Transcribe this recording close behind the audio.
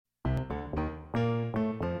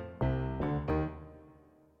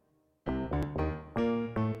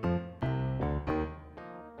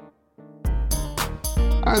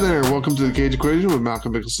Hi there, welcome to the Cage Equation with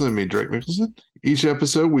Malcolm Mickelson and me, Drake Mickelson. Each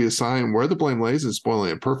episode, we assign where the blame lays in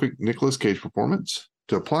spoiling a perfect Nicolas Cage performance.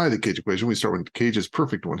 To apply the Cage Equation, we start with Cage's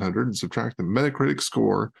perfect 100 and subtract the Metacritic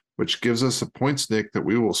score, which gives us a points nick that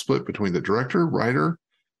we will split between the director, writer,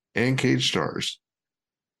 and Cage stars.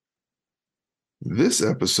 This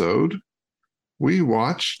episode, we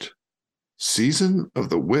watched Season of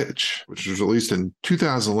the Witch, which was released in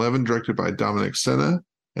 2011, directed by Dominic Sena,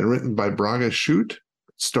 and written by Braga Schutte.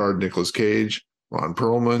 Starred Nicolas Cage, Ron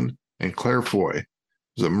Perlman, and Claire Foy. It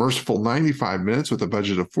was a merciful 95 minutes with a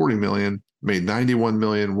budget of $40 million, made $91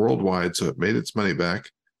 million worldwide, so it made its money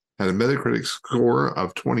back. Had a Metacritic score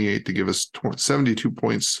of 28 to give us 72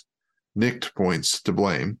 points, nicked points to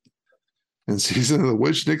blame. In Season of the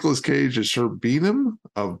Witch, Nicolas Cage is Sir Beanham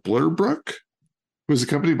of Blerbrook, who is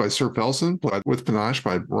accompanied by Sir Felson, played with panache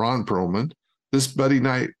by Ron Perlman. This buddy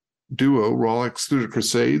knight duo rollicks through the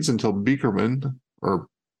Crusades until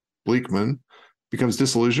Bleakman becomes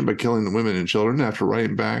disillusioned by killing the women and children. After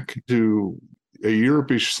riding back to a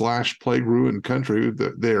Europish/plague-ruined country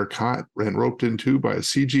that they are caught and roped into by a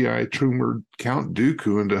CGI tumor Count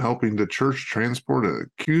Dooku into helping the church transport an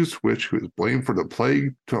accused witch who is blamed for the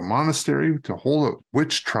plague to a monastery to hold a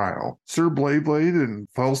witch trial. Sir Blade and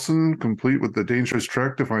Felson complete with the dangerous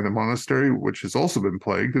trek to find a monastery which has also been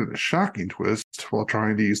plagued. In a shocking twist, while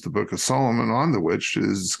trying to use the Book of Solomon on the witch, it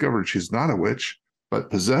is discovered she's not a witch, but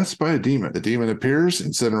possessed by a demon. The demon appears,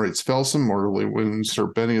 incinerates Felson, mortally wounds Sir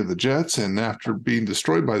Benny of the Jets, and after being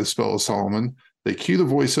destroyed by the spell of Solomon, they cue the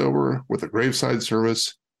voiceover with a graveside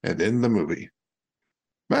service and end the movie.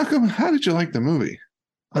 Malcolm, how did you like the movie?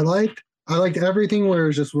 I liked everything where it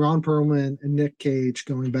was just Ron Perlman and Nick Cage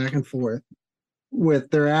going back and forth with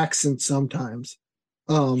their accents sometimes.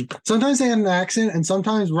 Sometimes they had an accent, and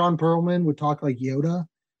sometimes Ron Perlman would talk like Yoda.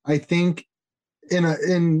 I think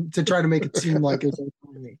in to try to make it seem like it was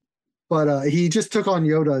funny. But he just took on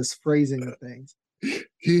Yoda's phrasing of things.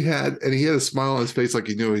 He had a smile on his face like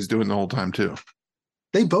he knew what he was doing the whole time too.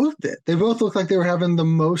 They both did. They both looked like they were having the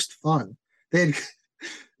most fun. It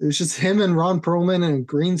was just him and Ron Perlman and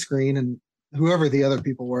green screen and whoever the other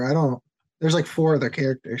people were. There's like four other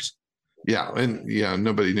characters. Yeah, and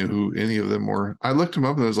nobody knew who any of them were. I looked them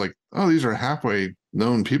up and I was like, oh, these are halfway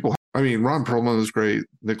known people. I mean, Ron Perlman was great.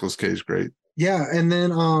 Nicolas Cage, great. Yeah, and then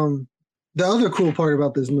the other cool part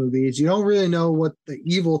about this movie is you don't really know what the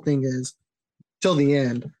evil thing is till the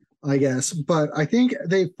end, I guess. But I think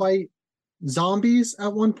they fight zombies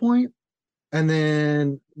at one point, and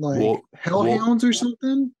then hellhounds or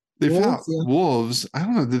something. They fought wolves. I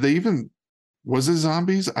don't know. Was it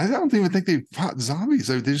zombies? I don't even think they fought zombies.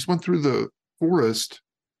 They just went through the forest.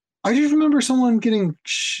 I just remember someone getting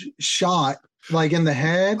shot like in the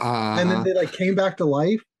head, and then they came back to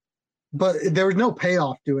life. But there was no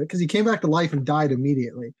payoff to it because he came back to life and died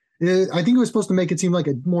immediately. I think it was supposed to make it seem like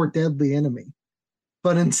a more deadly enemy,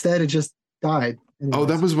 but instead it just died. Anyways. Oh,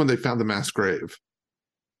 that was when they found the mass grave.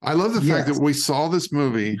 I love the fact that we saw this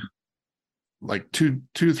movie like two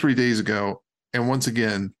to 3 days ago, and once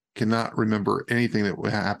again cannot remember anything that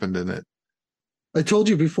happened in it. I told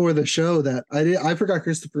you before the show that I forgot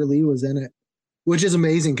Christopher Lee was in it, which is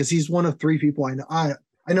amazing because he's one of three people I know.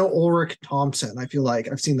 I know Ulrich Thompson. I feel like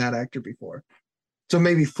I've seen that actor before. So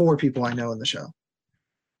maybe four people I know in the show.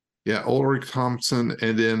 Yeah, Ulrich Thompson,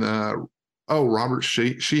 and then Robert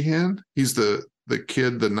Sheehan. He's the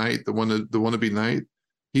kid, the knight, the wannabe knight.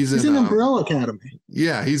 He's in Umbrella Academy.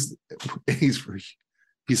 Yeah, he's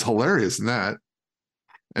hilarious in that.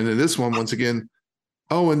 And then this one, once again.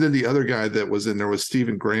 Oh, and then the other guy that was in there was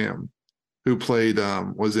Stephen Graham, who played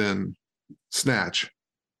was in Snatch,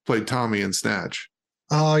 played Tommy in Snatch.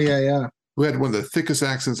 Oh, yeah. Who had one of the thickest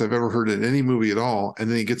accents I've ever heard in any movie at all. And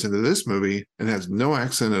then he gets into this movie and has no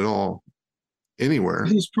accent at all anywhere.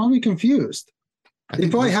 He's probably confused. He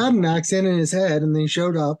probably had an accent in his head and then he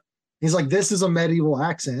showed up. He's like, this is a medieval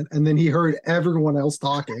accent. And then he heard everyone else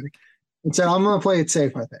talking and said, I'm going to play it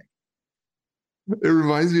safe, I think. It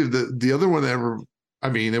reminds me of the other one ever. I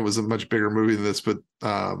mean, it was a much bigger movie than this, but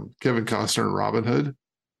Kevin Costner and Robin Hood.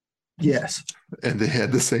 Yes. And they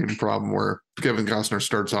had the same problem where Kevin Costner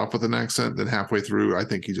starts off with an accent, then halfway through, I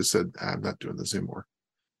think he just said, I'm not doing this anymore.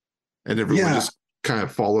 And everyone just kind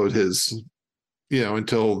of followed his,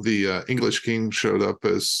 until the English King showed up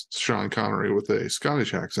as Sean Connery with a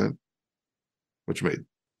Scottish accent, which made.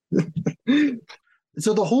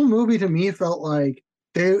 So the whole movie to me felt like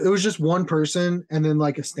it was just one person and then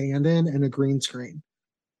like a stand-in and a green screen.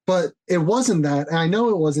 But it wasn't that. And I know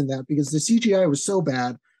it wasn't that because the CGI was so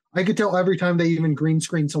bad. I could tell every time they even green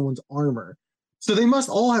screened someone's armor. So they must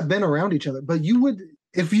all have been around each other. But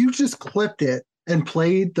if you just clipped it and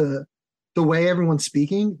played the the way everyone's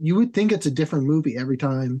speaking, you would think it's a different movie every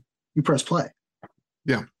time you press play.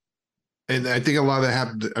 Yeah. And I think a lot of that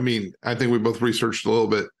happened. I mean, I think we both researched a little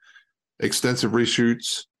bit, extensive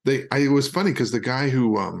reshoots. It was funny because the guy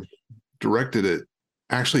who directed it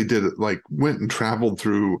actually did it, like went and traveled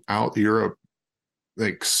throughout Europe,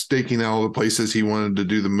 like staking out all the places he wanted to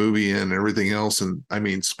do the movie in and everything else. And I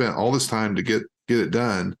mean, spent all this time to get it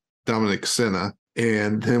done, Dominic Sena.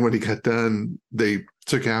 And then when he got done, they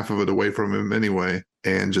took half of it away from him anyway,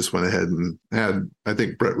 and just went ahead and had, I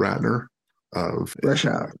think, Brett Ratner of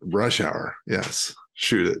Rush Hour, yes,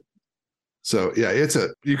 shoot it. So yeah,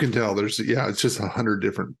 you can tell it's just 100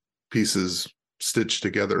 different pieces stitched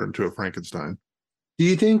together into a Frankenstein. Do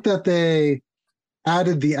you think that they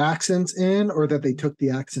added the accents in, or that they took the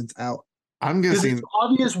accents out? I'm guessing it's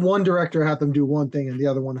obvious one director had them do one thing and the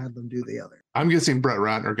other one had them do the other. I'm guessing Brett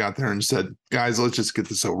Ratner got there and said, guys, let's just get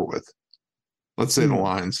this over with. Let's say the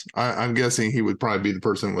lines. I'm guessing he would probably be the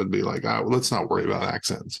person who would be like, let's not worry about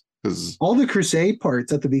accents. Because all the Crusade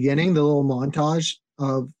parts at the beginning, the little montage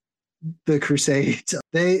of the Crusades,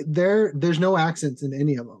 there's no accents in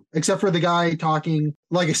any of them, except for the guy talking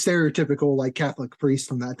like a stereotypical like Catholic priest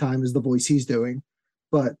from that time is the voice he's doing.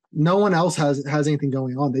 But no one else has anything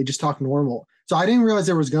going on. They just talk normal. So I didn't realize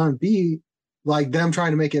there was going to be like them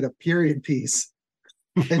trying to make it a period piece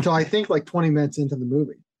until I think like 20 minutes into the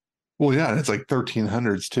movie. Well, yeah, it's like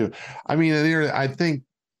 1300s too. I mean, I think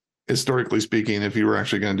historically speaking, if you were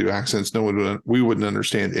actually going to do accents, we wouldn't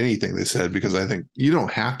understand anything they said, because I think you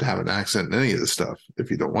don't have to have an accent in any of this stuff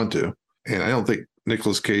if you don't want to. And I don't think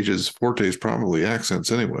Nicolas Cage's forte is probably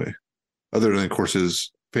accents anyway, other than, of course,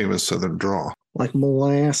 his famous Southern drawl. Like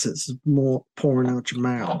molasses more pouring out your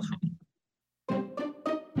mouth.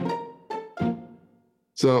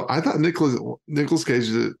 So I thought Nicolas Cage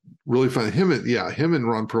did really fun. Him and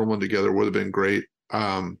Ron Perlman together would have been great.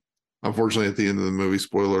 Unfortunately, at the end of the movie,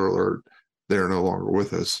 spoiler alert, they're no longer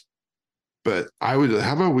with us. But how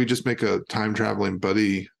about we just make a time traveling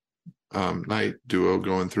buddy night duo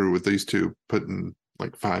going through with these two, putting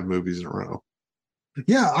like 5 movies in a row.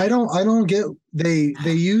 Yeah, I don't get they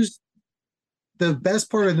used the best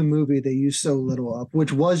part of the movie. They used so little of,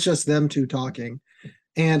 which was just them two talking.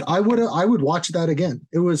 And I would watch that again.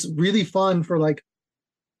 It was really fun for like,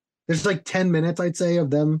 there's like 10 minutes, I'd say, of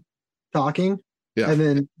them talking. Yeah. And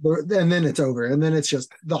then it's over. And then it's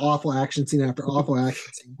just the awful action scene after awful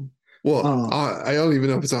action scene. Well, I don't even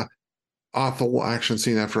know if it's a awful action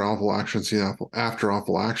scene after awful action scene after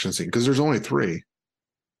awful action scene, because there's only 3.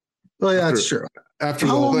 Well, yeah, that's true. After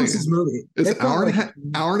how the whole long thing, is this movie? It's an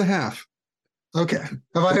hour and a half. Okay.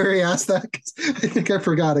 Have I already asked that? I think I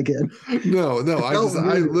forgot again. No.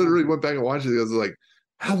 I literally went back and watched it. I was like,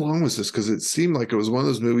 how long was this? Because it seemed like it was one of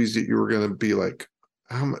those movies that you were going to be like,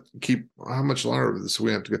 how much longer of this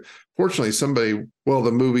we have to go? Fortunately,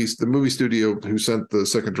 the movie studio who sent the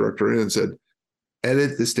second director in and said,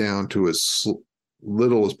 edit this down to as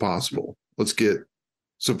little as possible. Let's get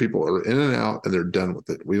so people are in and out and they're done with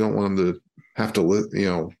it. We don't want them to have to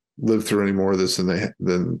live through any more of this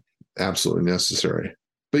than absolutely necessary.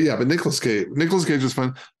 But Nicolas Cage was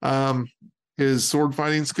fun. His sword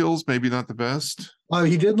fighting skills, maybe not the best.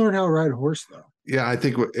 He did learn how to ride a horse though. Yeah, I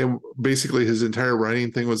think basically his entire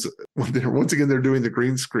writing thing was, once again, they're doing the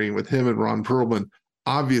green screen with him and Ron Perlman.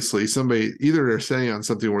 Obviously, somebody, either they're saying on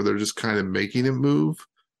something where they're just kind of making it move,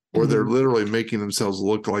 or they're literally making themselves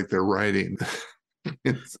look like they're writing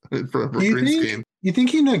in front of a green screen. You think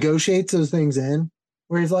he negotiates those things in,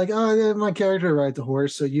 where he's like, oh, my character rides a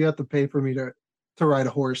horse, so you have to pay for me to ride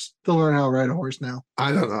a horse, to learn how to ride a horse now?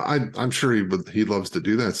 I don't know. I'm sure he loves to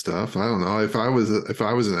do that stuff. I don't know. If I was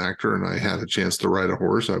an actor and I had a chance to ride a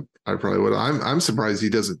horse, I probably would. I'm surprised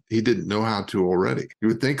he didn't know how to already. You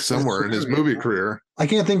would think somewhere in his movie career. I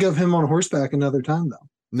can't think of him on horseback another time though.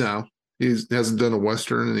 No, he hasn't done a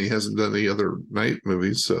Western and he hasn't done any other night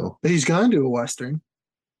movies. So but he's gonna do a Western.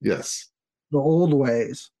 Yes. The Old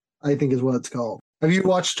Ways, I think is what it's called. Have you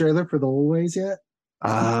watched trailer for The Old Ways yet?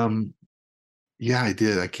 Yeah, I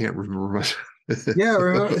did. I can't remember much. Yeah,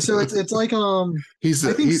 remember? So it's like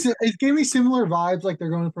it gave me similar vibes. Like they're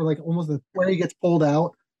going for like almost where he gets pulled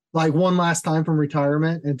out like one last time from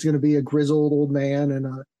retirement, and it's going to be a grizzled old man and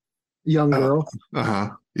a young girl.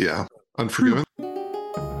 Yeah, Unforgiven. Well,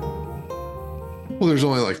 there's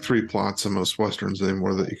only like 3 plots in most Westerns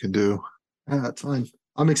anymore that you can do. That's fine.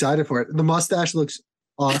 I'm excited for it. The mustache looks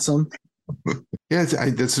awesome. Yeah,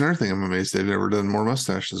 that's another thing. I'm amazed they've never done more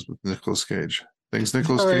mustaches with Nicolas Cage. Things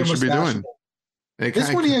Nicolas Cage should be doing.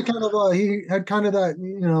 This one he had kind of that,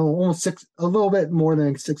 almost a little bit more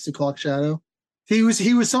than 6 o'clock shadow. He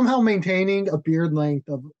was somehow maintaining a beard length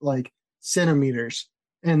of like centimeters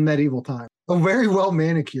in medieval time. A very well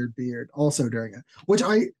manicured beard also during it, which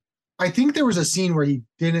I think there was a scene where he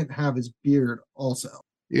didn't have his beard also.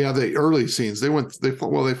 Yeah, the early scenes they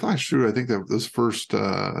flashed through. I think that those first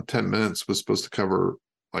 10 minutes was supposed to cover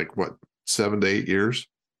like what 7 to 8 years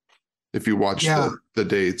if you watch the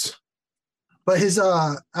dates. But his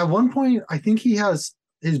at one point I think he has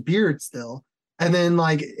his beard still, and then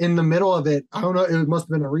like in the middle of it, I don't know, it must have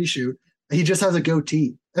been a reshoot. He just has a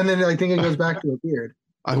goatee, and then I think it goes back to a beard.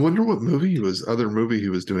 I wonder what other movie he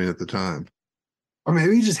was doing at the time. Or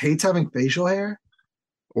maybe he just hates having facial hair.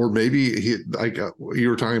 Or maybe he, like you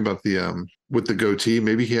were talking about the with the goatee.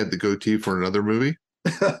 Maybe he had the goatee for another movie.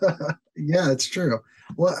 Yeah, it's true.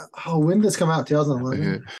 When did this come out?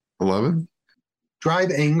 2011. 11.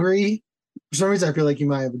 Drive Angry. For some reason, I feel like you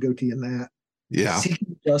might have a goatee in that. Yeah.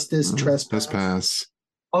 Seeking Justice, Trespass.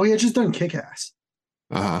 Oh, he had just done Kick-Ass.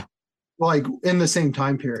 Like in the same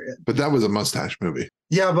time period. But that was a mustache movie.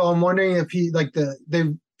 Yeah, but I'm wondering if he they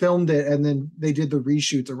filmed it and then they did the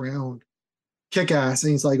reshoots around Kick-Ass,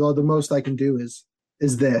 and he's like, "Oh, the most I can do is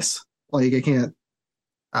this. Like, I can't.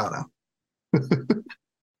 I don't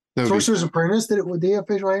know." Sorcerer's Apprentice. Would they have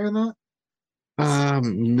facial hair in that?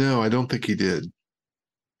 No, I don't think he did.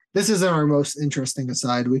 This isn't our most interesting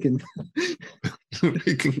aside. We can.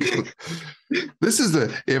 We can go.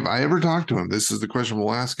 If I ever talk to him, this is the question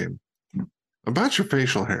we'll ask him about your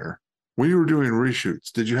facial hair. When you were doing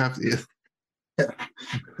reshoots, did you have to? Yeah.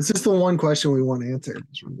 It's just the one question we want answered.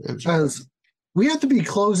 Because we have to be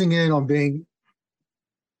closing in on being.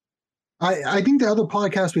 I think the other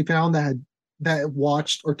podcast we found that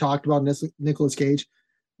watched or talked about Nicolas Cage,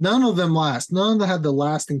 none of them last. None of them had the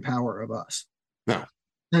lasting power of us. No.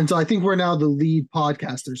 And so I think we're now the lead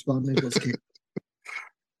podcasters about Nicolas Cage.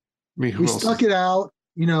 We stuck it out,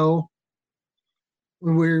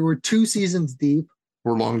 we're 2 seasons deep.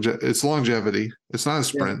 It's longevity. It's not a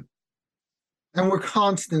sprint. Yeah. And we're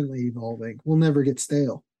constantly evolving. We'll never get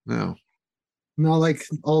stale. No. Not like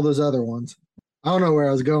all those other ones. I don't know where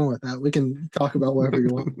I was going with that. We can talk about whatever you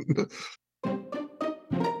want.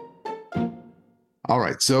 All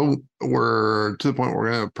right. So we're to the point where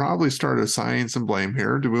we're going to probably start assigning some blame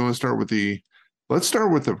here. Do we want to start with let's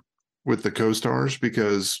start with the co-stars,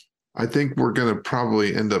 because I think we're going to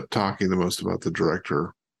probably end up talking the most about the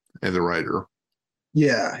director and the writer.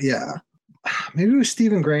 Yeah. Maybe it was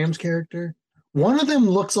Stephen Graham's character. One of them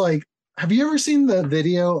looks like, have you ever seen the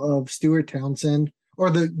video of Stuart Townsend or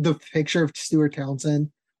the picture of Stuart Townsend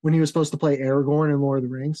when he was supposed to play Aragorn in Lord of the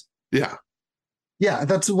Rings? Yeah. Yeah,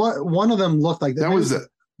 that's what one of them looked like. That was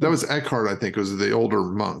Eckhart, I think, was the older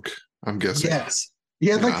monk, I'm guessing. Yes. He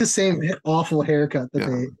had like the same awful haircut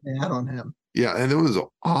that they had on him. Yeah, and it was an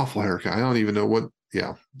awful haircut. I don't even know what.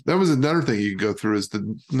 Yeah, that was another thing you could go through is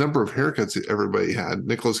the number of haircuts that everybody had.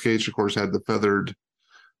 Nicolas Cage, of course, had the feathered,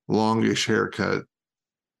 longish haircut.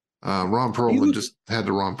 Ron Perlman just had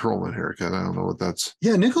the Ron Perlman haircut. I don't know what that's.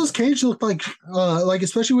 Yeah, Nicolas Cage looked like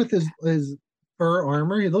especially with his fur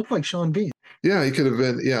armor, he looked like Sean Bean. Yeah, he could have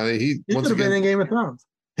been. Yeah, he could have been in Game of Thrones.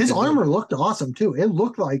 His armor looked awesome too. It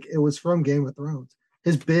looked like it was from Game of Thrones.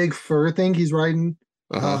 His big fur thing he's riding.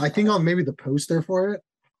 I think on maybe the poster for it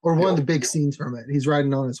or one of the big scenes from it. He's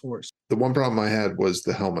riding on his horse. The one problem I had was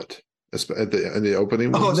the helmet in the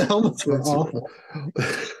opening. Oh, the helmets were awful.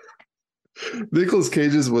 Nicolas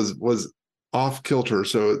Cage's was off kilter,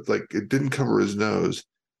 so it didn't cover his nose.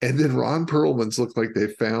 And then Ron Perlman's looked like they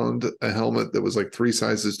found a helmet that was like 3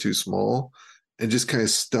 sizes too small and just kind of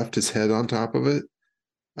stuffed his head on top of it.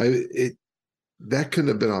 That couldn't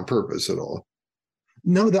have been on purpose at all.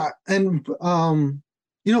 No,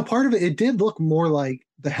 part of it did look more like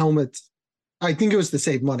the helmets. I think it was to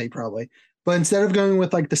save money probably. But instead of going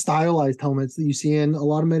with like the stylized helmets that you see in a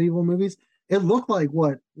lot of medieval movies, it looked like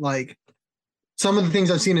some of the things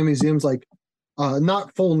I've seen in museums, like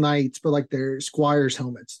not full knights, but like their squires'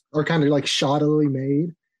 helmets are kind of like shoddily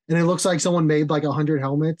made. And it looks like someone made like 100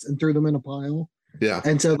 helmets and threw them in a pile. Yeah.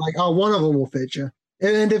 And said like, oh, one of them will fit you.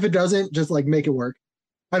 And if it doesn't, just like make it work.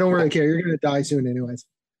 I don't really care. You're going to die soon anyways.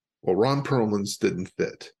 Well, Ron Perlman's didn't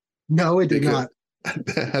fit. No, it did not.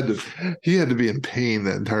 He had to be in pain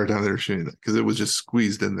that entire time they were shooting it because it was just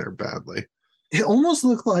squeezed in there badly. It almost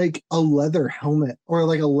looked like a leather helmet or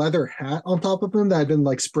like a leather hat on top of him that had been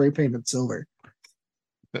like spray painted silver.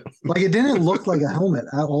 Like it didn't look like a helmet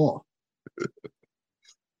at all.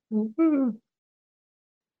 Real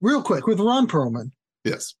quick with Ron Perlman.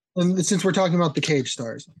 Yes. And since we're talking about the Cage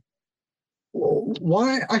stars,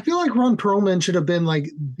 why I feel like Ron Perlman should have been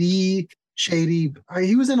like the shady.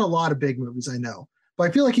 He was in a lot of big movies, I know, but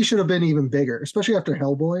I feel like he should have been even bigger, especially after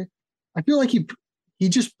Hellboy. I feel like he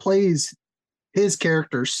just plays his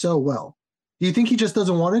character so well. Do you think he just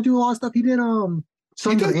doesn't want to do a lot of stuff? He did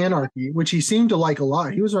Sons of does. Anarchy, which he seemed to like a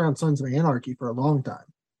lot. He was around Sons of Anarchy for a long time.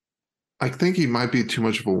 I think he might be too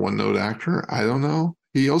much of a one-note actor. I don't know.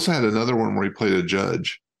 He also had another one where he played a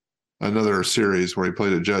judge, another series where he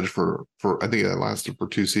played a judge for I think that lasted for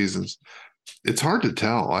 2 seasons. It's hard to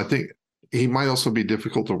tell. I think he might also be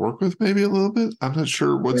difficult to work with, maybe a little bit. I'm not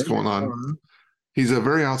sure what's going on. He's a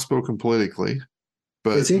very outspoken politically,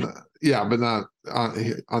 but Is he? yeah, but not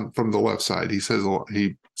on from the left side. He said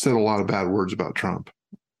a lot of bad words about Trump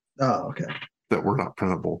Oh, okay. that were not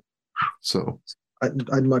printable. So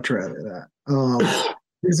I'd much rather that.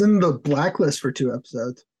 He's in the blacklist for 2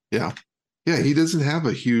 episodes. yeah, he doesn't have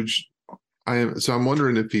a huge. I'm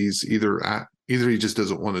wondering if he's either he just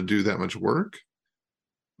doesn't want to do that much work,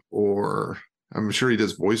 or I'm sure he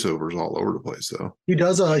does voiceovers all over the place though. He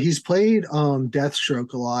does. He's played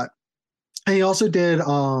Deathstroke a lot, and he also did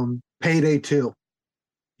Payday 2.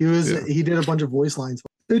 He did a bunch of voice lines.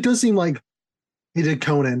 It does seem like he did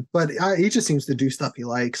Conan, but he just seems to do stuff he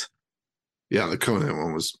likes. Yeah, the Conan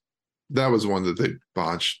one was one that they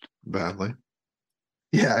botched badly.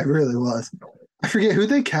 Yeah, it really was. I forget who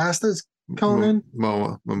they cast as Conan.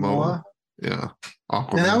 Momoa. Yeah,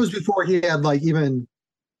 Aquaman. And that was before he had even.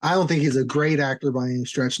 I don't think he's a great actor by any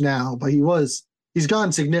stretch now, but he's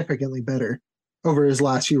gotten significantly better over his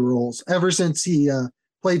last few roles. Ever since he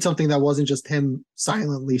played something that wasn't just him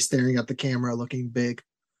silently staring at the camera looking big.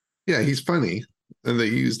 Yeah, he's funny, and they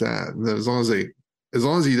use that. And as long as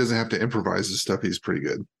he doesn't have to improvise his stuff, he's pretty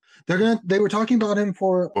good. They were talking about him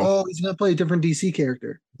for he's gonna play a different DC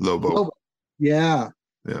character. Lobo. Yeah.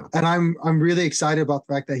 Yeah. And I'm really excited about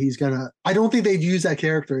the fact that I don't think they'd use that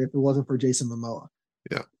character if it wasn't for Jason Momoa.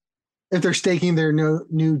 Yeah. If they're staking their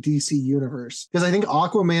new DC universe. Because I think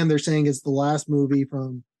Aquaman, they're saying, is the last movie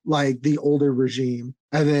from the older regime.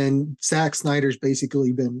 And then Zack Snyder's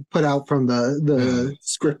basically been put out from the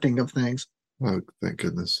scripting of things. Oh, thank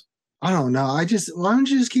goodness. I don't know. Why don't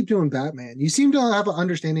you just keep doing Batman? You seem to have an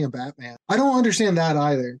understanding of Batman. I don't understand that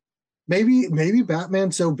either. Maybe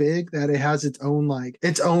Batman's so big that it has its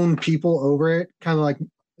own people over it, kind of like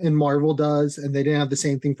in Marvel does, and they didn't have the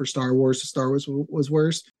same thing for Star Wars. So Star Wars was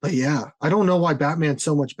worse. But yeah, I don't know why Batman's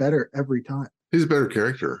so much better every time. He's a better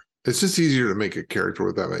character. It's just easier to make a character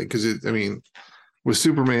with Batman because with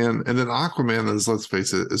Superman and then Aquaman is, let's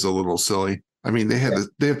face it, is a little silly. I mean, they have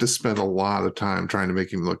to spend a lot of time trying to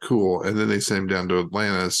make him look cool, and then they send him down to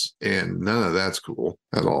Atlantis, and none of that's cool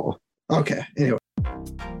at all. Okay, anyway.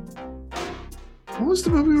 What was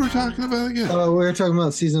the movie we were talking about again? We were talking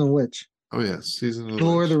about Season of Witch. Oh, yes, Season of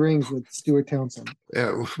Lord of the Rings with Stuart Townsend.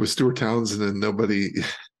 Yeah, with Stuart Townsend and nobody.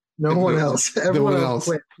 No one else. Everyone else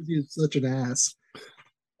quit because he was such an ass.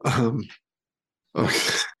 Okay.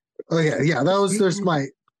 Okay, yeah,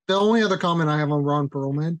 the only other comment I have on Ron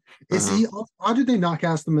Perlman is how did they not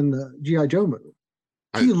cast him in the G.I. Joe movie?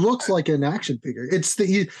 He looks like an action figure.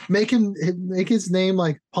 Make his name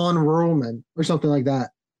like Pon Roman or something like that.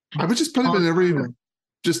 I would just put him in every.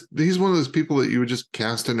 He's one of those people that you would just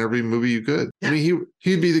cast in every movie you could. Yeah. I mean,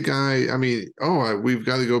 he'd be the guy. I mean, we've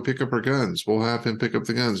got to go pick up our guns. We'll have him pick up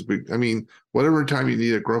the guns. Whatever time you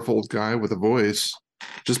need a gruff old guy with a voice,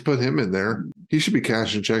 just put him in there. He should be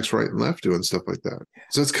cashing checks right and left, doing stuff like that.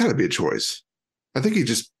 So it's got to be a choice. I think he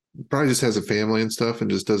probably just has a family and stuff,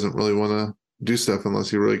 and just doesn't really want to do stuff unless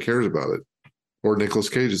he really cares about it. Or Nicolas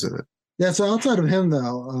Cage is in it. Yeah. So outside of him,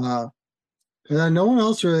 though. No one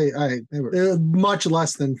else really. They were much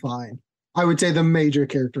less than fine. I would say the major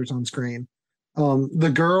characters on screen.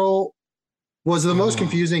 The girl was the most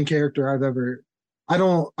confusing character I've ever.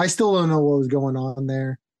 I still don't know what was going on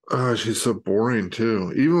there. Oh, she's so boring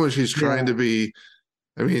too. Even when she's trying to be,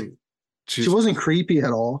 she wasn't creepy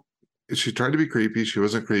at all. She tried to be creepy. She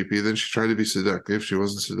wasn't creepy. Then she tried to be seductive. She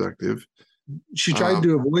wasn't seductive. She tried to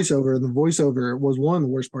do a voiceover, and the voiceover was one of the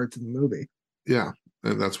worst parts of the movie. Yeah,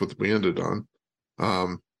 and that's what we ended on. I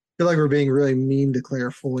feel like we're being really mean to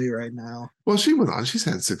Claire Foy right now. Well, she went on. She's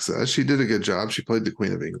had success. She did a good job. She played the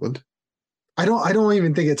Queen of England. I don't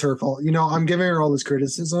even think it's her fault. I'm giving her all this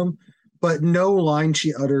criticism, but no line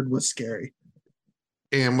she uttered was scary.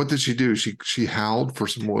 And what did she do? She howled for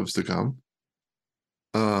some wolves to come.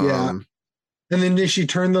 Yeah. And then did she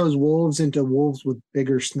turn those wolves into wolves with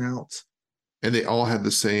bigger snouts? And they all had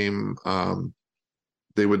the same.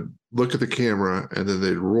 They would look at the camera and then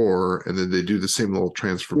they'd roar and then they do the same little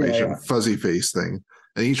transformation, fuzzy face thing.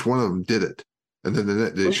 And each one of them did it. And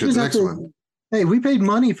then they showed the next one. Hey, we paid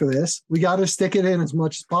money for this. We got to stick it in as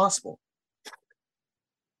much as possible.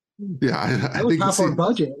 Yeah, I think half our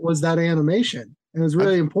budget was that animation. And it was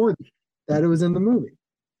really important that it was in the movie.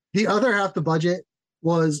 The other half the budget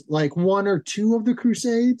was like one or two of the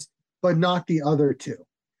Crusades but not the other two.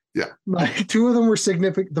 Yeah. Like two of them were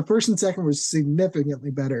significant. The first and second was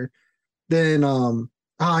significantly better than no,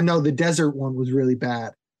 the desert one was really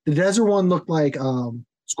bad. The desert one looked like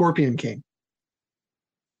Scorpion King.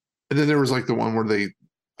 And then there was like the one where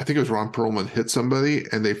I think it was Ron Perlman hit somebody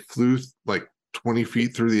and they flew like 20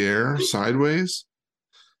 feet through the air sideways.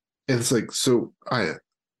 And it's like, oh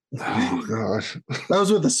gosh. That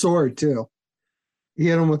was with a sword too. He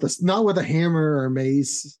hit him with not with a hammer or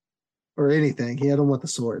mace or anything. He hit him with a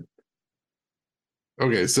sword.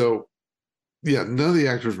 Okay, so yeah, none of the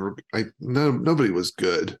actors were nobody was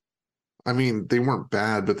good. I mean, they weren't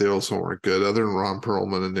bad, but they also weren't good, other than Ron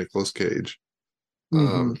Perlman and Nicolas Cage.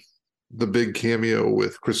 Mm-hmm. The big cameo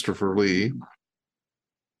with Christopher Lee,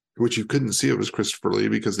 which you couldn't see it was Christopher Lee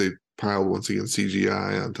because they piled once again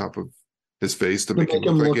CGI on top of his face to make him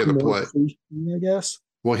look like he had a plague. I guess.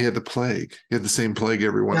 Well, he had the plague. He had the same plague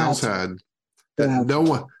everyone else had. That no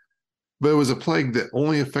one, but it was a plague that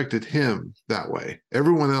only affected him that way.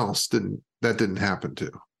 Everyone else didn't. That didn't happen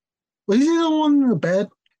to. Was he the one in the bed?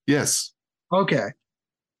 Yes. Okay.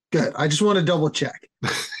 Good. I just want to double check.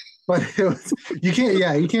 But you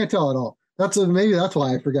can't tell at all. Maybe that's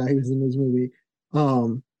why I forgot he was in this movie.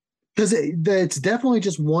 Because it's definitely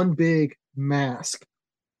just one big mask.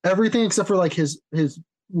 Everything except for like his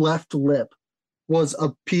left lip was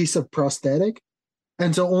a piece of prosthetic,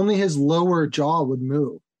 and so only his lower jaw would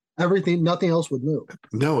move. Nothing else would move.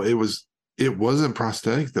 No, it wasn't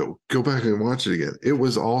prosthetic though. Go back and watch it again. It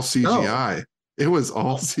was all CGI. Oh. It was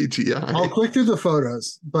all CGI. I'll click through the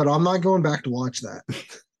photos, but I'm not going back to watch that.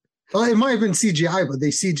 Well, it might have been CGI, but they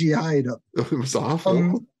CGI'd up. It was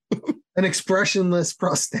awful. An expressionless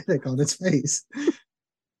prosthetic on its face.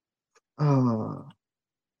 Man,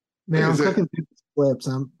 I'm clicking through these clips.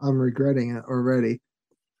 I'm regretting it already.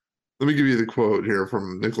 Let me give you the quote here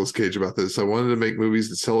from Nicolas Cage about this. I wanted to make movies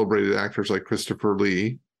that celebrated actors like Christopher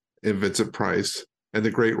Lee and Vincent Price and the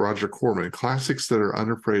great Roger Corman, classics that are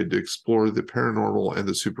unafraid to explore the paranormal and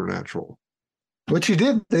the supernatural. Which you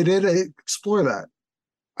did. They did explore that.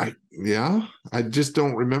 I just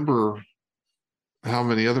don't remember how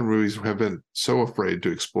many other movies have been so afraid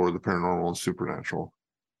to explore the paranormal and supernatural.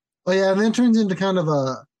 Oh yeah, and then it turns into kind of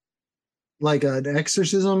an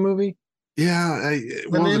exorcism movie. Yeah, it's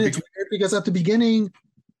weird because at the beginning,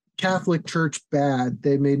 Catholic Church bad.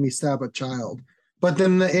 They made me stab a child, but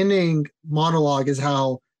then the ending monologue is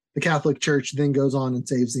how the Catholic Church then goes on and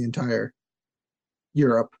saves the entire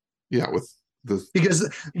Europe. Yeah, because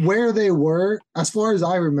where they were, as far as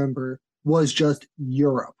I remember, was just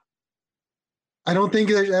Europe. I don't think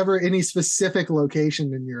there's ever any specific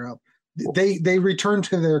location in Europe. They returned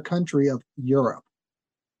to their country of Europe.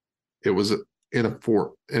 It was in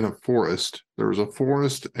a forest. There was a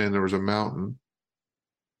forest and there was a mountain,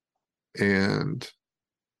 and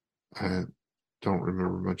I don't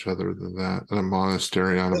remember much other than that. And a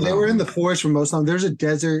monastery on a mountain. They were in the forest for most of them. There's a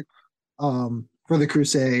desert for the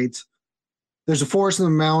Crusades. There's a forest in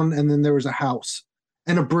the mountain, and then there was a house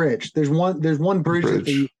and a bridge. There's one bridge that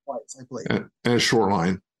they used twice, I believe. And a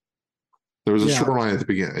shoreline. There was a shoreline at the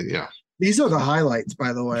beginning. Yeah. These are the highlights,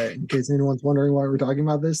 by the way, in case anyone's wondering why we're talking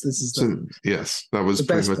about this. This is yes, that was the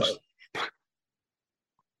pretty best much. part.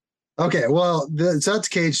 Okay, well, so that's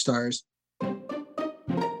Cage stars.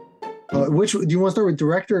 Which do you want to start with,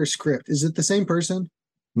 director or script? Is it the same person?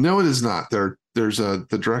 No, it is not. There's the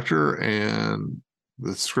director and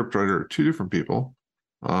the scriptwriter, two different people.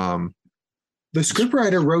 The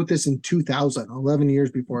scriptwriter wrote this in 2000, 11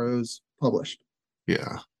 years before it was published.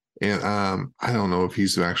 Yeah. And I don't know if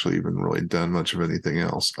he's actually even really done much of anything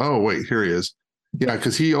else. Oh, wait, here he is. Yeah,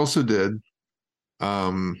 because he also did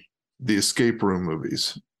the escape room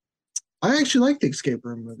movies. I actually like the escape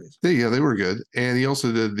room movies. Yeah, they were good. And he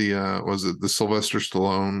also did the Sylvester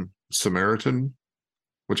Stallone Samaritan,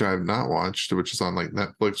 which I have not watched, which is on like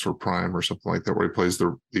Netflix or Prime or something like that, where he plays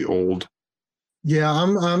the old. Yeah,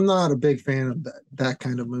 I'm not a big fan of that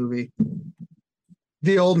kind of movie.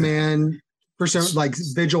 The old man, like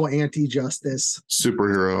vigilante justice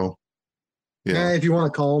superhero. Yeah, if you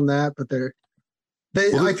want to call them that, but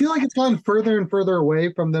I feel like it's gone further and further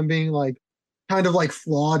away from them being like kind of like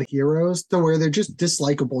flawed heroes to where they're just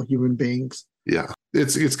dislikable human beings. Yeah,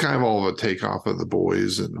 it's kind of all of a takeoff of The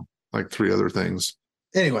Boys and like three other things.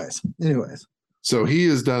 Anyways. So he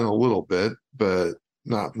has done a little bit, but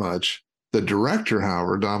not much. The director,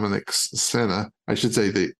 however, Dominic Sena, I should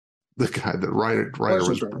say the guy, the writer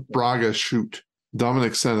was Braga Shoot.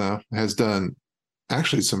 Dominic Sena has done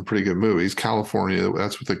actually some pretty good movies. California,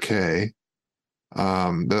 that's with a K.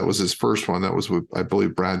 That was his first one. That was with, I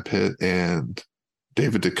believe, Brad Pitt and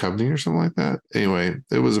David Duchovny or something like that. Anyway,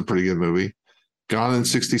 it was a pretty good movie. Gone in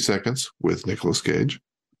 60 Seconds with Nicolas Cage.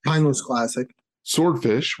 Timeless classic.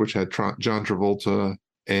 Swordfish, which had John Travolta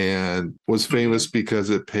and was famous because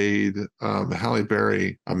it paid Halle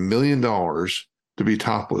Berry $1 million to be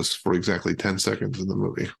topless for exactly 10 seconds in the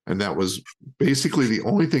movie. And that was basically the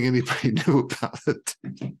only thing anybody knew about it.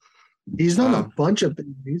 He's done a bunch of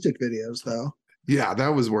music videos, though. Yeah, that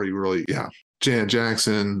was where he really, Janet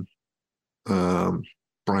Jackson, Brian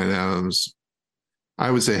Adams. I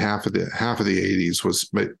would say half of the 80s was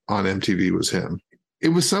on MTV was him. It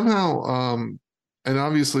was somehow, and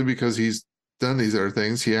obviously because he's done these other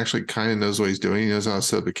things, he actually kind of knows what he's doing. He knows how to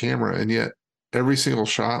set up the camera, and yet every single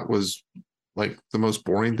shot was like the most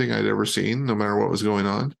boring thing I'd ever seen, no matter what was going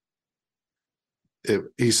on.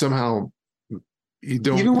 He somehow, you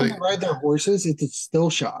don't even when think, they ride their horses, it's a still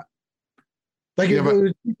shot. Like it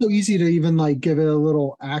was so easy to even like give it a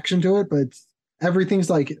little action to it, but everything's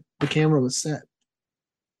like the camera was set.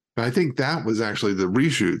 I think that was actually the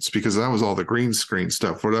reshoots, because that was all the green screen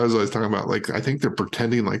stuff. What I was always talking about, like, I think they're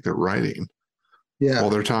pretending like they're writing while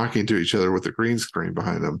they're talking to each other with the green screen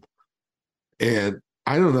behind them. And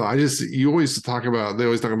I don't know. They always talk about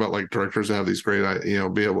like directors that have these great,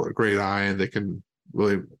 great eye, and they can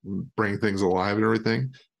really bring things alive and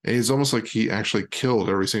everything. And it's almost like he actually killed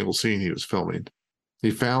every single scene he was filming.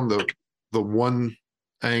 He found the one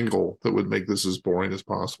angle that would make this as boring as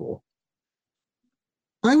possible.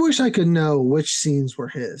 I wish I could know which scenes were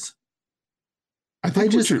his. I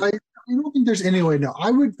don't think there's any way to know.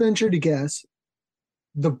 I would venture to guess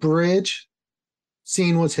the bridge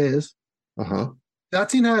scene was his.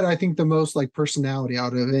 That scene had, I think, the most like personality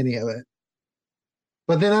out of any of it.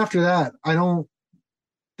 But then after that,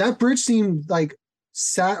 that bridge scene like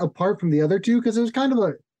sat apart from the other two, because it was kind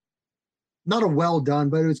of not a well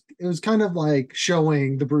done, but it was kind of like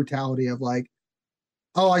showing the brutality of like,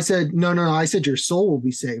 oh, I said, no, I said your soul will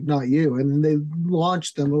be saved, not you. And then they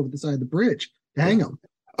launched them over the side of the bridge to hang them.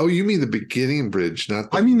 Oh, you mean the beginning bridge,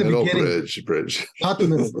 not the middle bridge. Not the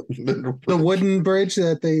middle. The wooden bridge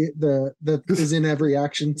that that is in every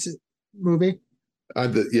action movie.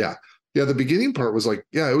 The beginning part was like,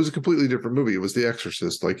 it was a completely different movie. It was The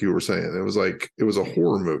Exorcist, like you were saying. It was a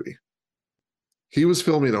horror movie. He was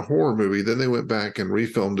filming a horror movie, then they went back and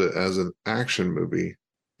refilmed it as an action movie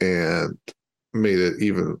and made it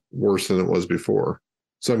even worse than it was before.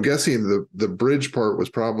 So I'm guessing the bridge part was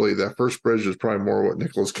probably, that first bridge was probably more what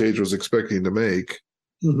Nicolas Cage was expecting to make.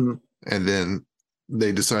 Mm-hmm. And then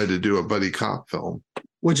they decided to do a buddy cop film.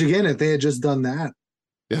 Which again, if they had just done that,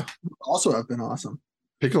 would also have been awesome.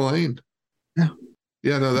 Pick a lane. Yeah.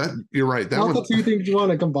 Yeah, no, that you're right. That not the two things you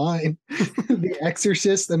want to combine. The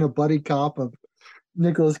Exorcist and a buddy cop of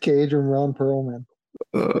Nicolas Cage and Ron Perlman.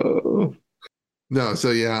 No, so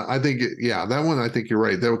I think that one, I think you're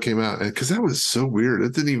right. That one came out, and because that was so weird,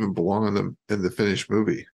 it didn't even belong in the finished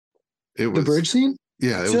movie. It was the bridge scene.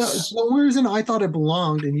 Yeah, So the reason I thought it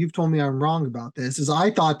belonged, and you've told me I'm wrong about this, is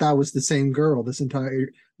I thought that was the same girl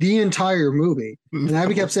the entire movie, and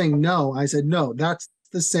Abby kept saying no. I said no, that's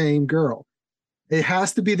the same girl. It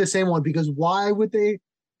has to be the same one, because why would they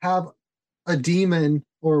have a demon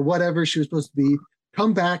or whatever she was supposed to be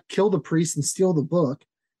come back, kill the priest, and steal the book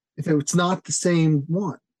if it's not the same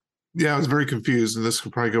one? Yeah, I was very confused, and this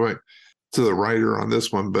could probably go back to the writer on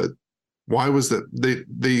this one, but why was that?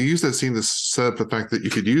 They used that scene to set up the fact that you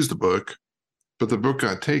could use the book, but the book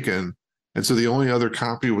got taken, and so the only other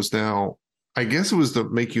copy was now, I guess it was to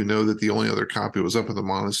make you know that the only other copy was up in the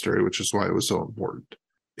monastery, which is why it was so important.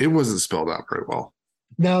 It wasn't spelled out very well.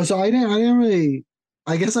 No, so I didn't really,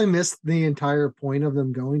 I guess I missed the entire point of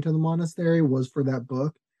them going to the monastery was for that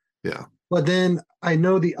book. Yeah. But then I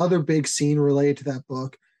know the other big scene related to that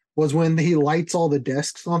book was when he lights all the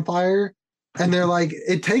desks on fire. And they're like,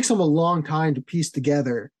 it takes them a long time to piece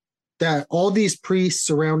together that all these priests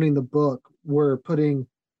surrounding the book were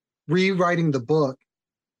rewriting the book.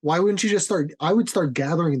 Why wouldn't you just I would start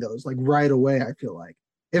gathering those like right away, I feel like.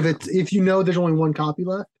 If you know there's only one copy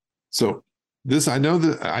left. So I know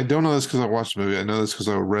that I don't know this because I watched the movie. I know this because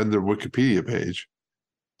I read the Wikipedia page.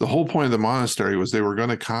 The whole point of the monastery was they were going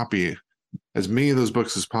to copy as many of those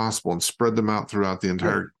books as possible and spread them out throughout the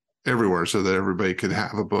entire everywhere so that everybody could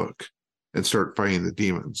have a book and start fighting the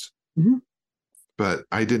demons. Mm-hmm. But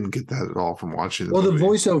I didn't get that at all from watching the movie. The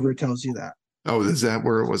voiceover tells you that. Oh, is that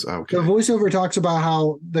where it was? Okay. The voiceover talks about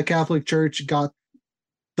how the Catholic Church got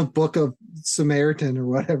the Book of Samaritan or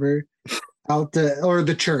whatever out to, or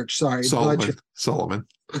the church, sorry. Solomon.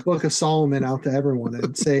 The Book of Solomon out to everyone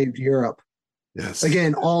and saved Europe. Yes.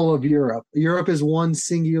 Again, all of Europe. Europe is one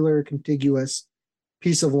singular contiguous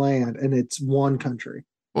piece of land, and it's one country.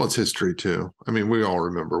 Well, it's history too. I mean, we all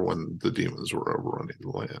remember when the demons were overrunning the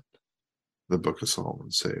land. the Book of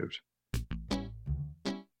Solomon saved.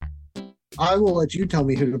 I will let you tell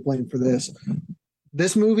me who to blame for this.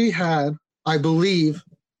 This movie had, I believe,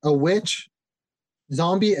 a witch,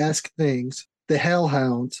 zombie-esque things, the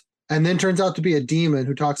hellhounds, and then turns out to be a demon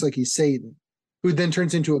who talks like he's Satan, who then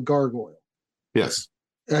turns into a gargoyle. Yes.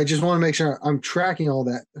 I just want to make sure I'm tracking all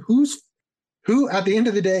that. Who at the end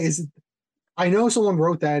of the day is, I know someone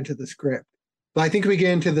wrote that into the script, but I think we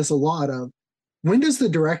get into this a lot of, when does the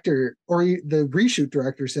director or the reshoot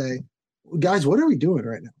director say, guys, what are we doing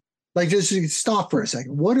right now? Like, just stop for a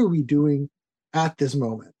second. What are we doing at this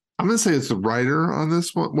moment? I'm going to say it's the writer on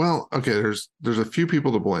this one. Well, okay, there's a few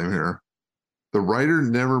people to blame here. The writer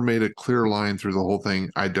never made a clear line through the whole thing,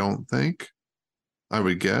 I don't think. I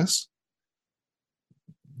would guess.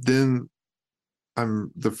 Then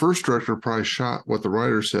the first director probably shot what the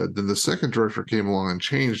writer said. Then the second director came along and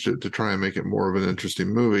changed it to try and make it more of an interesting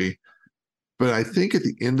movie. But I think at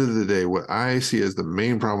the end of the day, what I see as the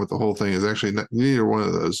main problem with the whole thing is actually neither one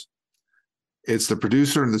of those. It's the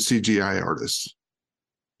producer and the CGI artists,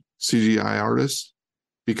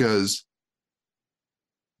 because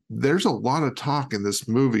there's a lot of talk in this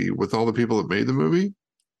movie with all the people that made the movie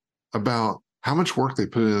about how much work they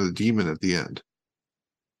put into the demon at the end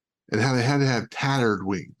and how they had to have tattered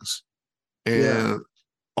wings and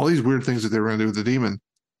all these weird things that they were going to do with the demon.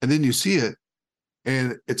 And then you see it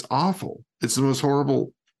and it's awful. It's the most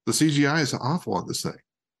horrible. The CGI is awful on this thing.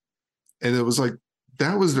 And it was like,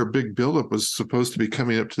 that was their big buildup, was supposed to be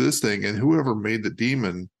coming up to this thing. And whoever made the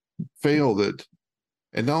demon failed it.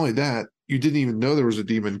 And not only that, you didn't even know there was a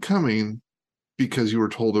demon coming because you were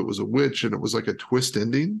told it was a witch, and it was like a twist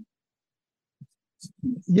ending.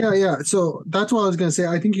 Yeah. So that's what I was going to say.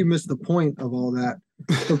 I think you missed the point of all that.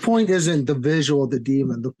 The point isn't the visual of the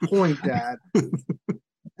demon. The point, Dad,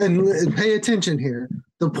 and pay attention here.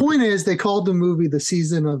 The point is they called the movie The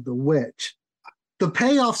Season of the Witch. The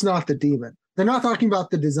payoff's not the demon. They're not talking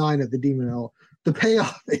about the design of the demon at all. The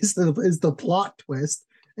payoff is the plot twist,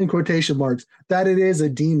 in quotation marks, that it is a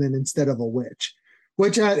demon instead of a witch.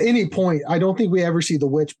 Which at any point, I don't think we ever see the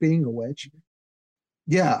witch being a witch.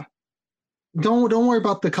 Yeah. Don't worry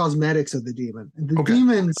about the cosmetics of the demon. The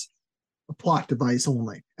demon's a plot device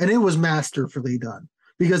only. And it was masterfully done.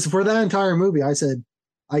 Because for that entire movie, I said,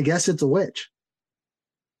 I guess it's a witch.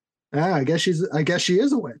 Yeah, I guess she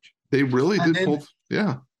is a witch. They really did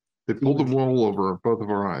they pulled the wool over both of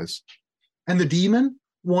our eyes. And the demon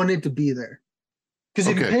wanted to be there. Because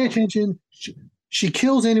if you pay attention, she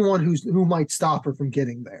kills anyone who might stop her from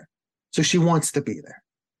getting there. So she wants to be there.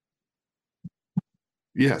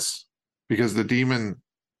 Yes, because the demon,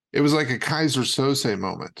 it was like a Kaiser Sose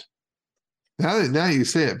moment. Now you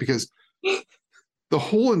say it, because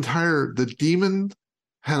the demon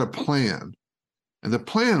had a plan. And the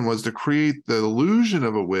plan was to create the illusion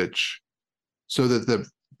of a witch so that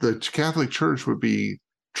the Catholic Church would be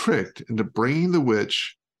tricked into bringing the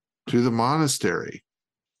witch to the monastery,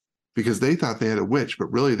 because they thought they had a witch,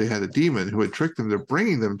 but really they had a demon who had tricked them to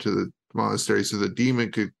bringing them to the monastery so the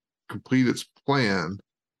demon could complete its plan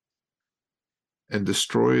and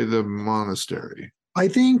destroy the monastery. I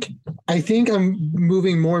think I'm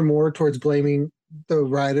moving more and more towards blaming the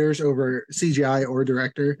writers over CGI or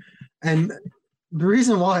director. And the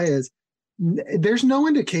reason why is there's no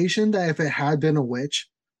indication that if it had been a witch,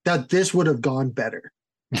 that this would have gone better.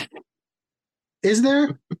 Is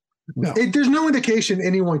there? No. There's no indication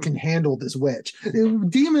anyone can handle this witch.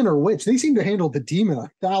 Demon or witch, they seem to handle the demon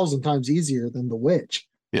 1,000 times easier than the witch.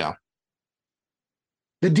 Yeah.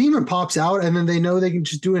 The demon pops out and then they know they can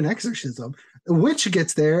just do an exorcism. The witch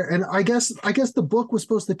gets there, and I guess the book was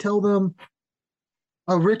supposed to tell them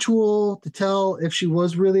a ritual to tell if she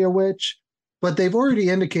was really a witch, but they've already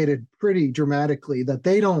indicated pretty dramatically that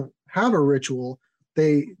they don't have a ritual.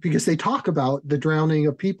 Because they talk about the drowning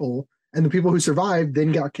of people, and the people who survived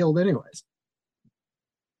then got killed anyways.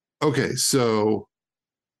 Okay, so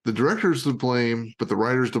the director's to blame, but the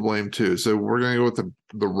writer's to blame too. So we're going to go with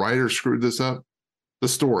the writer screwed this up. The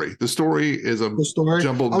story is a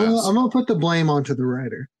jumbled mess. I'm going to put the blame onto the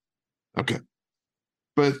writer. Okay.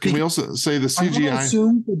 But can we also say the CGI? I'm going to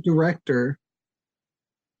assume the director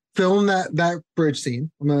filmed that bridge scene.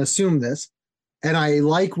 I'm going to assume this. And I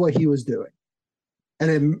like what he was doing. And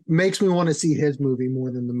it makes me want to see his movie more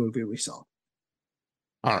than the movie we saw.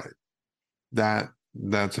 All right.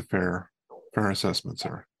 That's a fair assessment,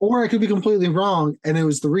 sir. Or I could be completely wrong, and it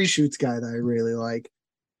was the reshoots guy that I really like.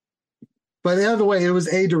 But the other way, it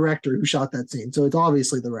was a director who shot that scene, so it's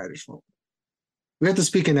obviously the writer's fault. We have to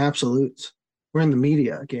speak in absolutes. We're in the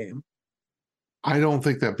media game. I don't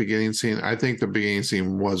think that beginning scene, I think the beginning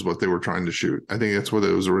scene was what they were trying to shoot. I think that's what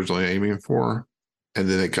it was originally aiming for. and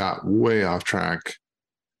then it got way off track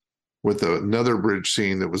with another bridge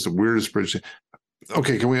scene that was the weirdest bridge scene.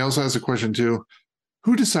 Okay, can we also ask a question too?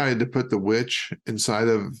 Who decided to put the witch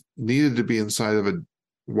needed to be inside of a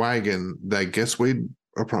wagon that I guess weighed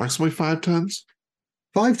approximately 5 tons?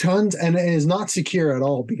 5 tons, and it is not secure at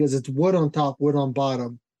all because it's wood on top, wood on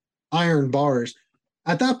bottom, iron bars.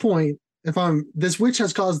 At that point, this witch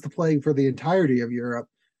has caused the plague for the entirety of Europe.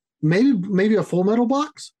 Maybe a full metal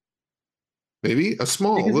box? Maybe a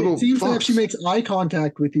small Because little it seems that if box. she makes eye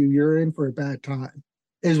contact with you, you're in for a bad time,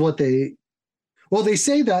 is what they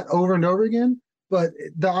say that over and over again, but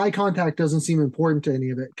the eye contact doesn't seem important to any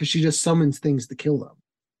of it because she just summons things to kill them.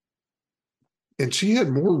 And she had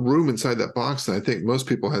more room inside that box than I think most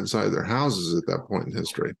people had inside their houses at that point in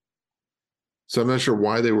history. So I'm not sure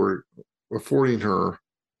why they were affording her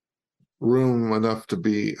room enough to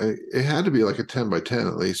be. It had to be like a 10 by 10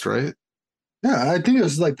 at least, right? Yeah, I think it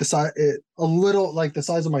was like the size, a little like the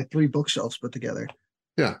size of my 3 bookshelves put together.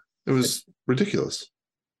 Yeah, it was ridiculous.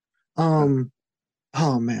 Oh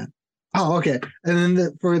man. Oh, okay. And then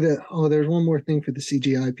there's one more thing for the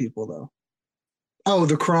CGI people though. Oh,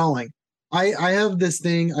 the crawling. I have this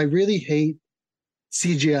thing. I really hate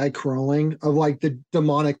CGI crawling of like the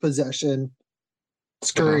demonic possession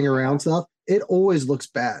scurrying around stuff. It always looks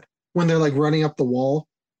bad when they're like running up the wall.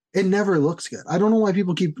 It never looks good. I don't know why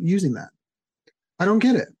people keep using that. I don't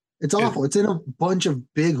get it. It's awful. It's in a bunch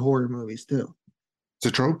of big horror movies too. It's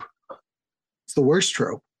a trope. It's the worst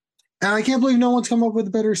trope. And I can't believe no one's come up with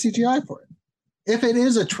a better CGI for it. If it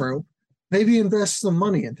is a trope, maybe invest some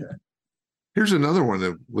money into it. Here's another one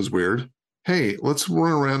that was weird. Hey, let's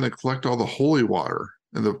run around and collect all the holy water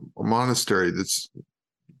in the monastery that's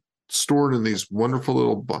stored in these wonderful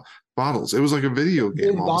little bottles. It was like a video game.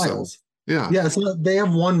 In vials. Yeah. Yeah. So they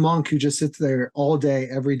have one monk who just sits there all day,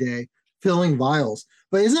 every day, filling vials.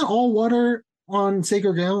 But isn't all water on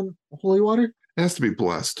sacred ground holy water? It has to be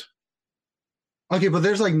blessed. Okay, but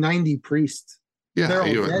there's like 90 priests. Yeah. They're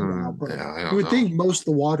all dead now, but you would think most of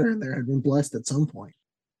the water in there had been blessed at some point.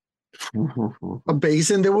 A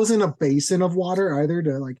basin. There wasn't a basin of water either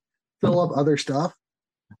to like fill up other stuff.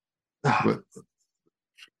 But,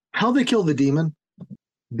 how they kill the demon?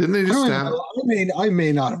 Didn't they just stab? I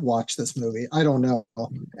may not have watched this movie. I don't know.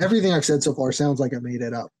 Everything I've said so far sounds like I made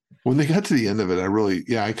it up. When they got to the end of it,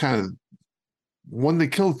 when they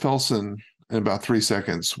killed Felsen in about 3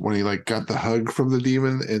 seconds, when he like got the hug from the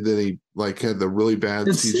demon and then he like had the really bad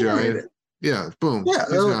CGI. Yeah, boom. Yeah,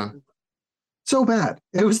 he's gone. So bad.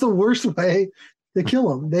 It was the worst way to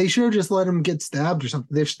kill him. They should have just let him get stabbed or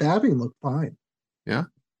something. Their stabbing looked fine. Yeah.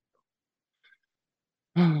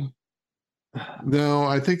 No,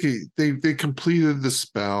 I think they completed the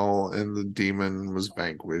spell and the demon was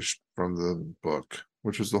vanquished from the book,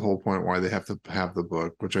 which was the whole point why they have to have the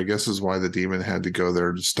book, which I guess is why the demon had to go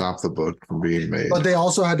there to stop the book from being made. But they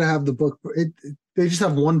also had to have the book. They just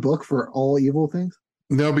have one book for all evil things?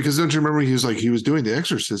 No, because don't you remember he was doing the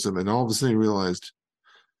exorcism and all of a sudden he realized,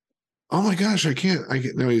 oh my gosh, I can't.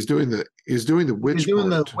 No, he's doing the witch. He's doing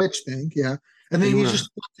the witch thing, yeah. And then he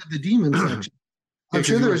just went to the demon section. I'm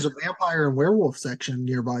sure there was a vampire and werewolf section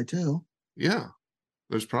nearby too. Yeah,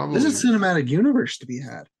 there's probably there's a cinematic universe to be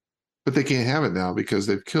had. But they can't have it now because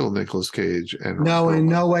they've killed Nicolas Cage and no, in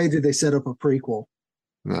no way did they set up a prequel.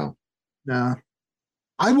 No.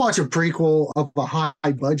 I'd watch a prequel of a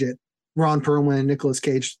high budget Ron Perlman and Nicolas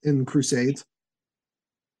Cage in Crusades.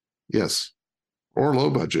 Yes, or low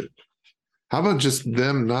budget. How about just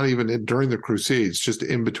them not even during the Crusades, just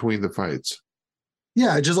in between the fights?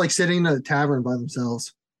 Yeah, just like sitting in a tavern by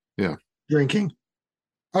themselves. Yeah. Drinking.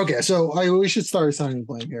 Okay, so we should start assigning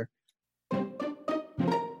blame here.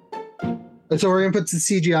 So we're gonna put the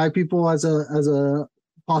CGI people as a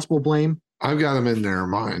possible blame. I've got them in there,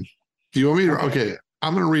 mine. Do you want me to? Okay,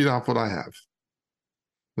 I'm gonna read off what I have.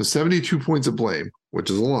 The 72 points of blame, which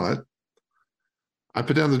is a lot. I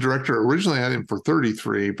put down the director. Originally, I had him for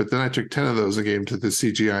 33, but then I took 10 of those and gave them to the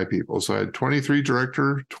CGI people. So I had 23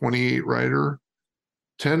 director, 28 writer,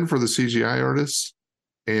 10 for the CGI artists,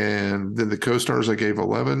 and then the co-stars I gave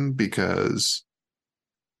 11 because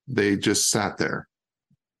they just sat there.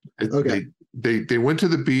 They went to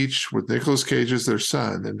the beach with Nicolas Cage as their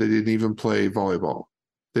son, and they didn't even play volleyball.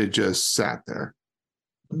 They just sat there.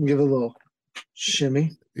 Give a little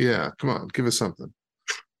shimmy. Yeah, come on, give us something.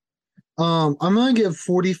 I'm gonna give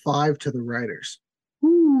 45 to the writers.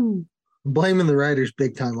 Woo. Blaming the writers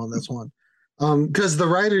big time on this one. Because the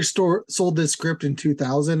writers sold this script in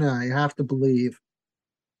 2000, and I have to believe.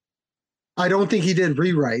 I don't think he did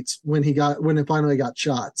rewrites when it finally got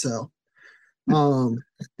shot. So,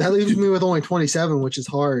 that leaves me with only 27, which is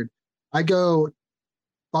hard. I go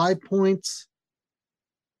 5 points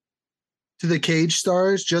to the Cage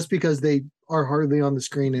stars just because they are hardly on the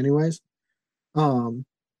screen anyways. 10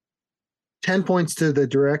 points to the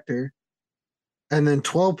director, and then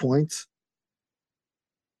 12 points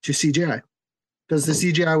to CGI. Because the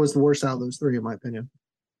CGI was the worst out of those three, in my opinion.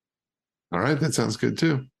 All right, that sounds good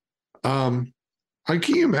too. Can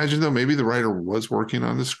you imagine though? Maybe the writer was working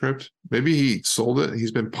on the script. Maybe he sold it.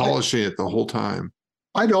 He's been polishing it the whole time.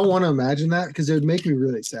 I don't want to imagine that because it would make me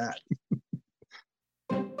really sad.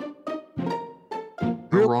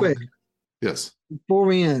 Real quick, yes. Before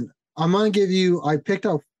we end, I'm gonna give you. I picked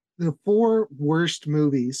out the 4 worst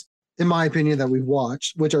movies, in my opinion, that we've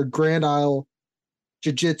watched, which are Grand Isle,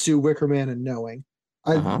 Jiu-Jitsu, Wicker Man, and Knowing.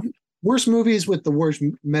 Worst movies with the worst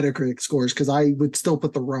Metacritic scores, because I would still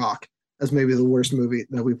put The Rock as maybe the worst movie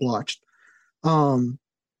that we've watched.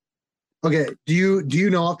 Okay, do you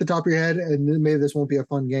know off the top of your head, and maybe this won't be a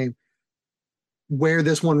fun game, where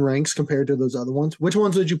this one ranks compared to those other ones? Which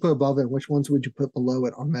ones would you put above it? Which ones would you put below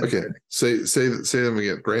it on Metacritic? Okay, say them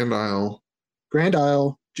again. Grand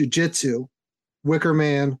Isle, Jiu-Jitsu, Wicker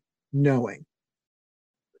Man, Knowing.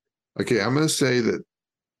 Okay, I'm going to say that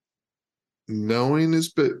Knowing is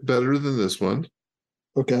better than this one.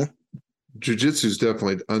 Okay. Jiu-Jitsu is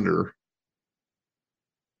definitely under.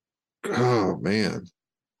 Oh, man.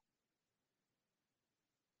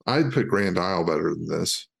 I'd put Grand Isle better than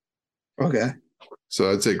this. Okay. So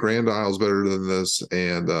I'd say Grand Isle's better than this,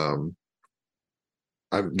 and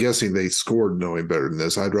I'm guessing they scored Knowing better than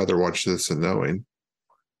this. I'd rather watch this than Knowing.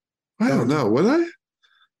 I don't know. Would I?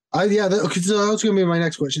 Yeah. Okay, so that was going to be my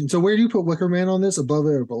next question. So where do you put Wicker Man on this? Above it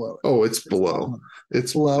or below it? Oh, it's below.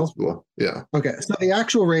 It's below. It's below. Yeah. Okay. So the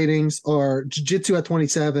actual ratings are Jiu-Jitsu at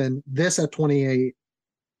 27, this at 28,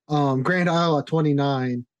 Grand Isle at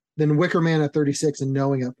 29, then Wicker Man at 36, and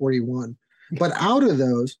Knowing at 41. But out of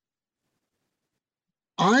those,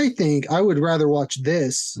 I think I would rather watch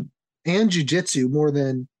this and Jiu-Jitsu more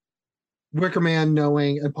than Wicker Man,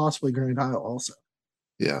 Knowing, and possibly Grand Isle also.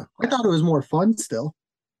 Yeah. I thought it was more fun still.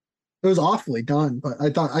 It was awfully done, but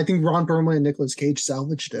I think Ron Perlman and Nicolas Cage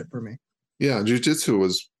salvaged it for me. Yeah, Jiu-Jitsu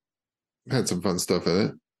had some fun stuff in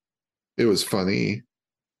it. It was funny.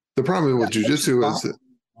 The problem with Jiu-Jitsu is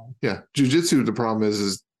that, Jiu-Jitsu, the problem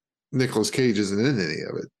is Nicolas Cage isn't in any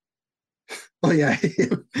of it. Oh yeah.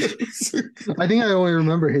 I think I only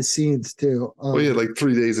remember his scenes too. He had like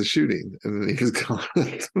 3 days of shooting and then he was gone.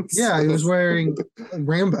 Yeah, he was wearing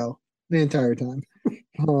Rambo the entire time.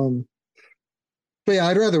 But yeah,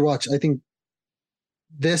 I'd rather watch, I think,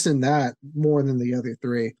 this and that more than the other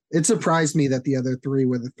 3. It surprised me that the other 3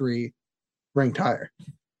 were the 3 ranked higher.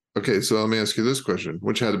 Okay, so let me ask you this question.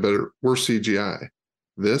 Which had a worse CGI?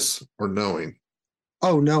 This or Knowing?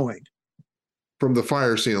 Oh, Knowing. From the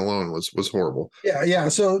fire scene alone was horrible. Yeah.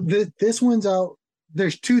 So this one's out.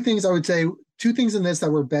 There's 2 things I would say, 2 things in this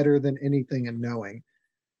that were better than anything in Knowing.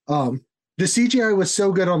 The CGI was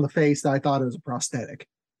so good on the face that I thought it was a prosthetic.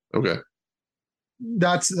 Okay.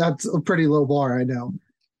 That's a pretty low bar, I know.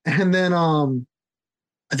 And then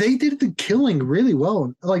they did the killing really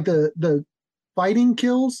well. Like the fighting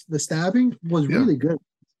kills, the stabbing was really good.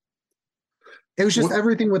 It was just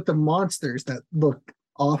everything with the monsters that looked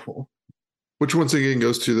awful. Which once again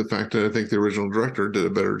goes to the fact that I think the original director did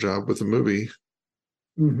a better job with the movie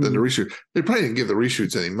than the reshoot. They probably didn't give the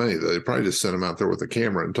reshoots any money, though. They probably just sent them out there with a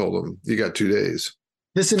camera and told them, you got 2 days.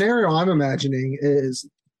 The scenario I'm imagining is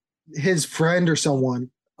his friend or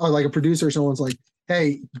someone, or like a producer or someone's like,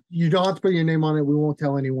 hey, you don't have to put your name on it. We won't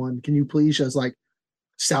tell anyone. Can you please just like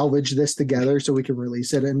salvage this together so we can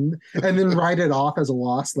release it and then write it off as a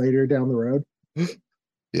loss later down the road?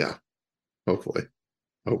 Yeah. Hopefully.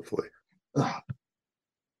 Ugh.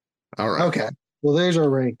 All right. Okay. Well, there's our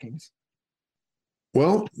rankings.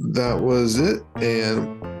 Well, that was it.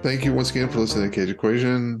 And thank you once again for listening to Cage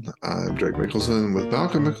Equation. I'm Drake Mickelson with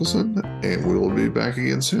Malcolm Mickelson, and we will be back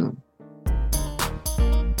again soon.